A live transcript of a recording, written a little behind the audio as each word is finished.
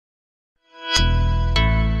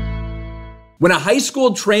When a high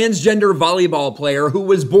school transgender volleyball player who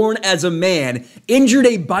was born as a man injured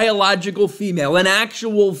a biological female, an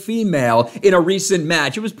actual female, in a recent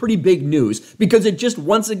match, it was pretty big news because it just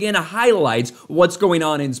once again highlights what's going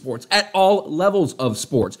on in sports at all levels of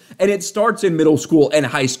sports. And it starts in middle school and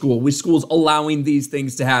high school, with schools allowing these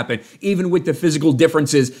things to happen, even with the physical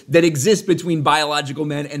differences that exist between biological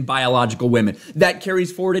men and biological women. That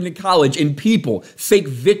carries forward into college, in people, fake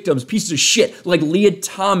victims, pieces of shit like Leah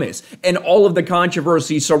Thomas, and all of the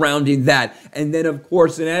controversy surrounding that. And then, of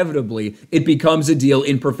course, inevitably, it becomes a deal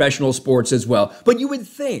in professional sports as well. But you would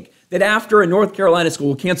think that after a North Carolina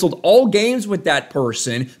school canceled all games with that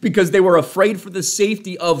person because they were afraid for the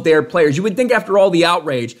safety of their players, you would think after all the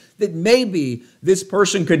outrage that maybe this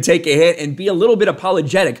person could take a hit and be a little bit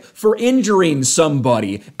apologetic for injuring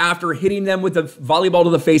somebody after hitting them with a volleyball to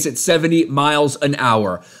the face at 70 miles an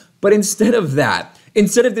hour. But instead of that,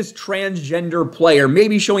 instead of this transgender player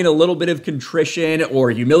maybe showing a little bit of contrition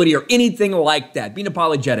or humility or anything like that, being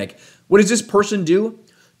apologetic, what does this person do?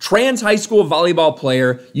 Trans high school volleyball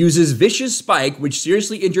player uses vicious spike, which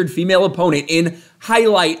seriously injured female opponent in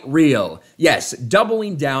highlight reel. Yes,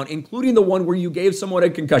 doubling down, including the one where you gave someone a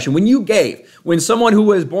concussion. When someone who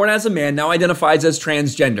was born as a man now identifies as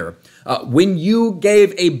transgender, when you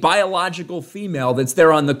gave a biological female that's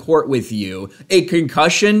there on the court with you a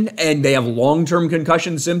concussion and they have long-term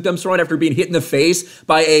concussion symptoms from it after being hit in the face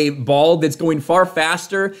by a ball that's going far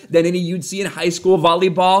faster than any you'd see in high school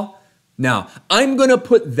volleyball. Now, I'm going to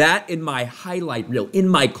put that in my highlight reel, in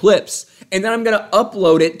my clips, and then I'm going to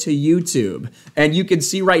upload it to YouTube. And you can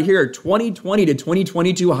see right here, 2020 to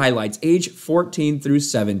 2022 highlights, age 14 through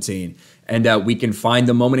 17. And we can find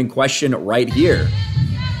the moment in question right here.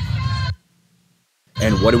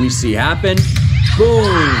 And what do we see happen?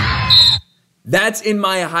 Boom! That's in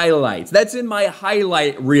my highlights. That's in my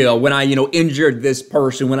highlight reel when I, injured this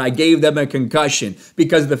person, when I gave them a concussion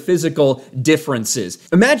because of the physical differences.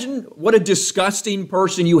 Imagine what a disgusting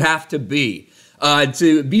person you have to be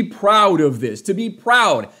proud of this, to be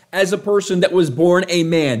proud as a person that was born a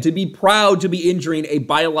man, to be proud to be injuring a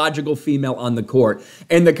biological female on the court.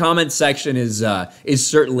 And the comment section is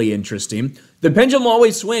certainly interesting. The pendulum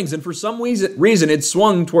always swings, and for some reason it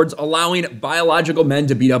swung towards allowing biological men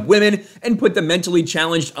to beat up women and put the mentally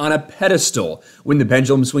challenged on a pedestal. When the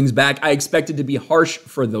pendulum swings back, I expect it to be harsh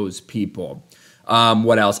for those people.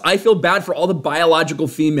 What else? I feel bad for all the biological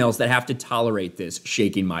females that have to tolerate this.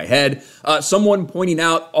 Shaking my head. Someone pointing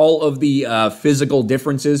out all of the physical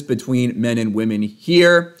differences between men and women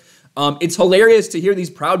here. It's hilarious to hear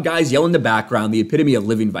these proud guys yell in the background, the epitome of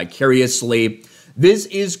living vicariously. This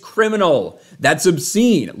is criminal. That's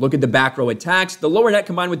obscene. Look at the back row attacks. The lower net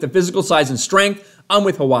combined with the physical size and strength. I'm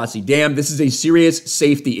with Hawasi. Damn, this is a serious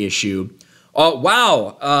safety issue.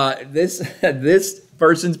 Wow. This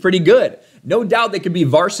person's pretty good. No doubt they could be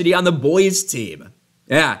varsity on the boys team.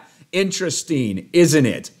 Yeah, interesting, isn't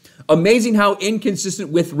it? Amazing how inconsistent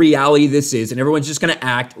with reality this is, and everyone's just going to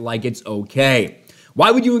act like it's okay. Why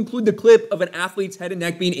would you include the clip of an athlete's head and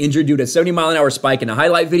neck being injured due to a 70-mile-an-hour spike in a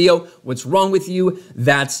highlight video? What's wrong with you?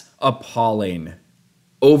 That's appalling.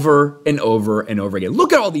 Over and over and over again.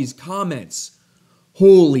 Look at all these comments.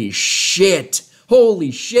 Holy shit.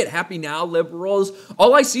 Holy shit. Happy now, liberals.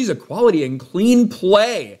 All I see is equality and clean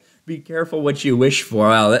play. Be careful what you wish for.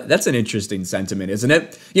 Wow, that's an interesting sentiment, isn't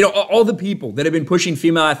it? All the people that have been pushing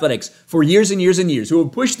female athletics for years and years and years, who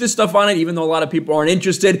have pushed this stuff on it, even though a lot of people aren't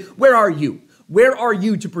interested, where are you? Where are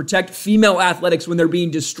you to protect female athletics when they're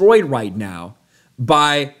being destroyed right now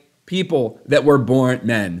by people that were born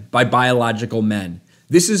men, by biological men?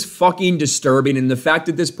 This is fucking disturbing, and the fact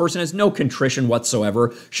that this person has no contrition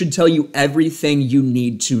whatsoever should tell you everything you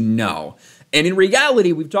need to know. And in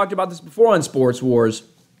reality, we've talked about this before on Sports Wars.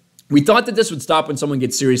 We thought that this would stop when someone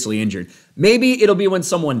gets seriously injured. Maybe it'll be when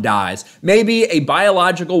someone dies. Maybe a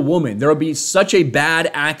biological woman, there'll be such a bad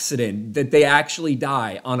accident that they actually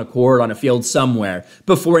die on a court, on a field somewhere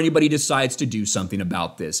before anybody decides to do something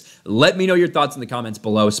about this. Let me know your thoughts in the comments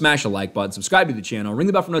below. Smash a like button, subscribe to the channel, ring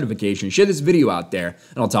the bell for notifications, share this video out there,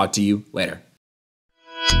 and I'll talk to you later.